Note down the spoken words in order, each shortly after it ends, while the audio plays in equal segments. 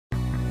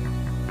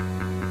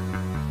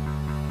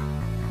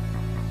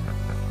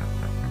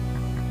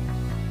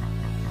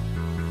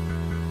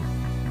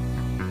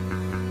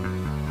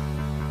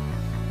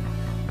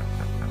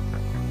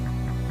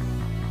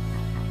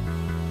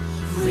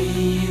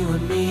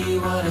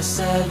I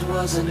said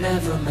wasn't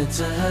ever meant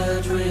to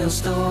hurt. Real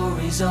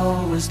stories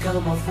always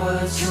come off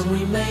words. Can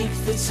we make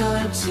the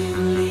time to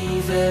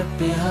leave it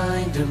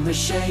behind and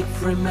reshape,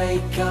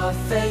 remake our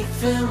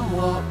faith in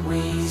what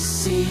we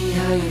see?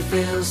 How you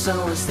feel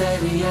so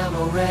unsteady, I'm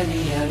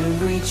already out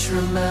of reach.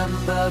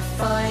 Remember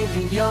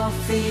finding your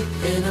feet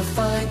in a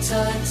fine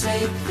time.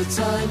 Take the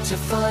time to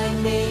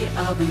find me,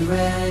 I'll be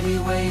ready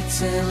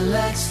waiting.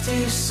 Let's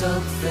do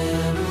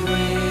something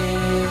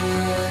real.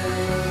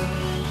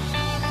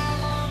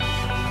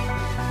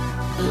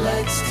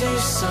 Let's do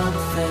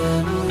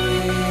something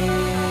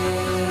real.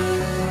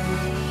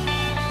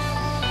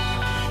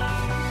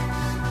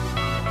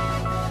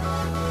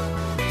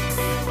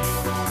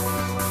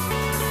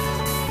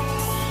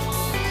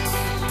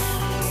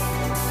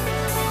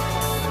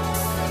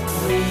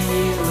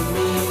 You and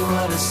me,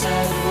 what I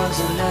said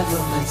wasn't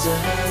ever meant to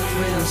hurt.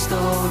 Real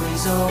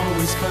stories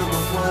always come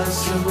off words.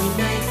 Can we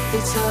make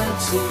the time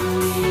to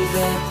leave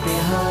it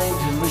behind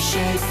and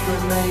reshape,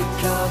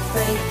 remake our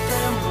faith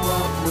in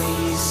what we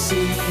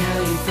see? How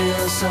you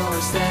feel so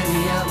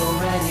unsteady, I'm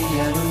already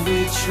out of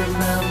reach.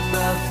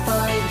 Remember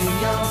finding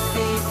your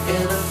feet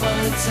in a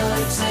fine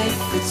time. Take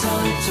the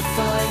time to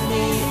find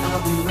me,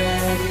 I'll be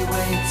ready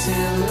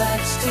waiting.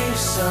 Let's do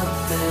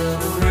something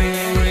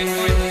real.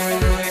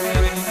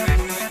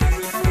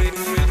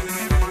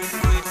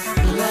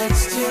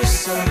 Let's do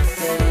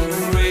something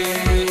real.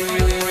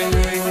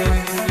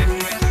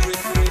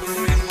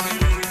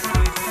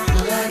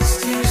 Let's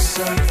do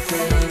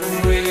something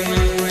real.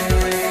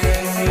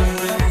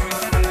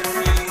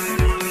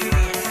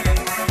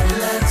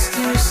 Let's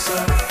do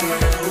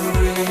something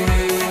real.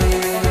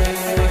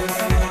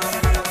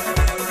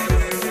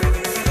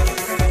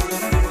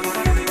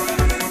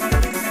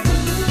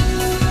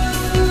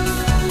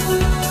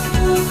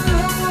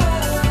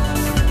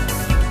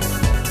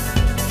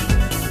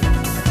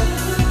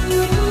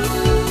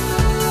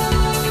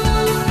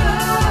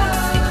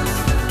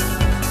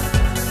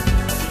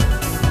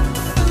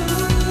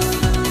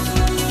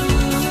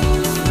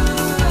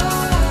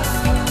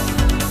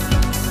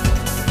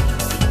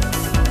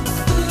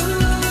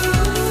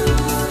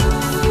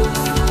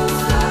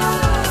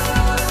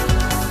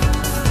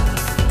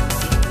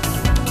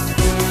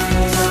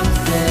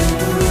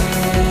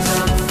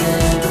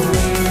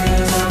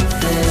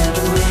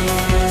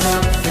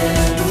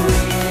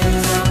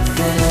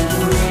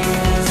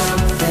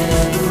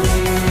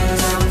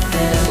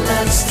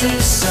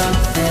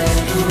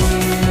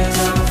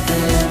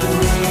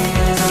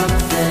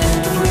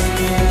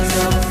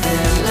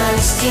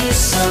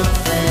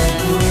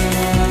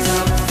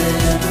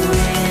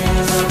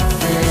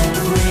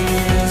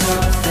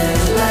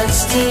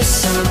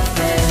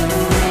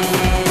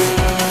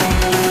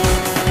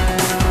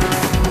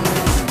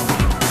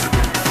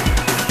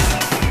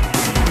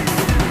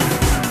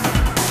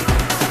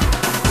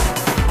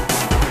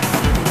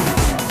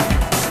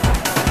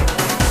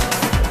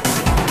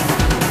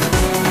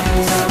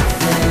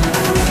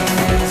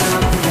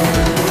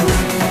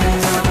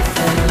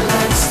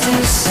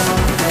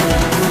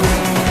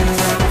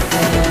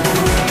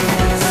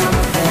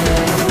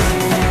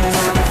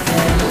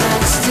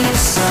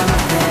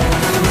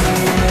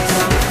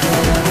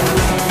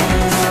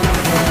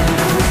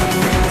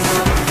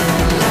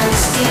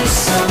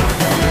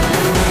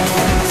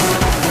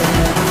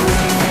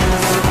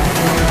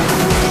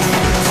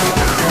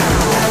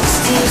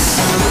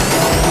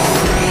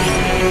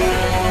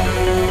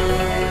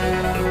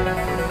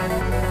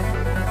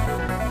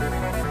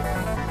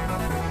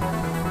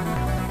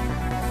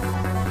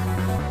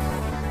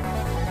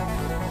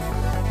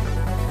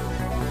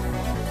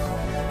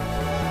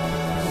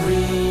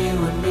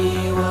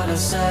 I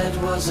said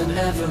wasn't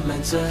ever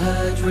meant to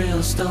hurt.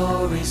 Real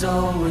stories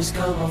always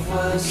come off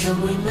words.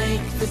 Can we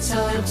make the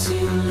time to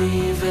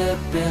leave it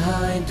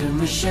behind and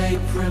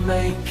reshape,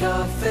 remake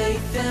our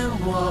faith in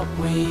what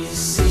we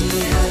see?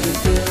 How you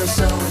feel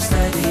so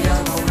unsteady,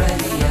 I'm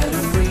already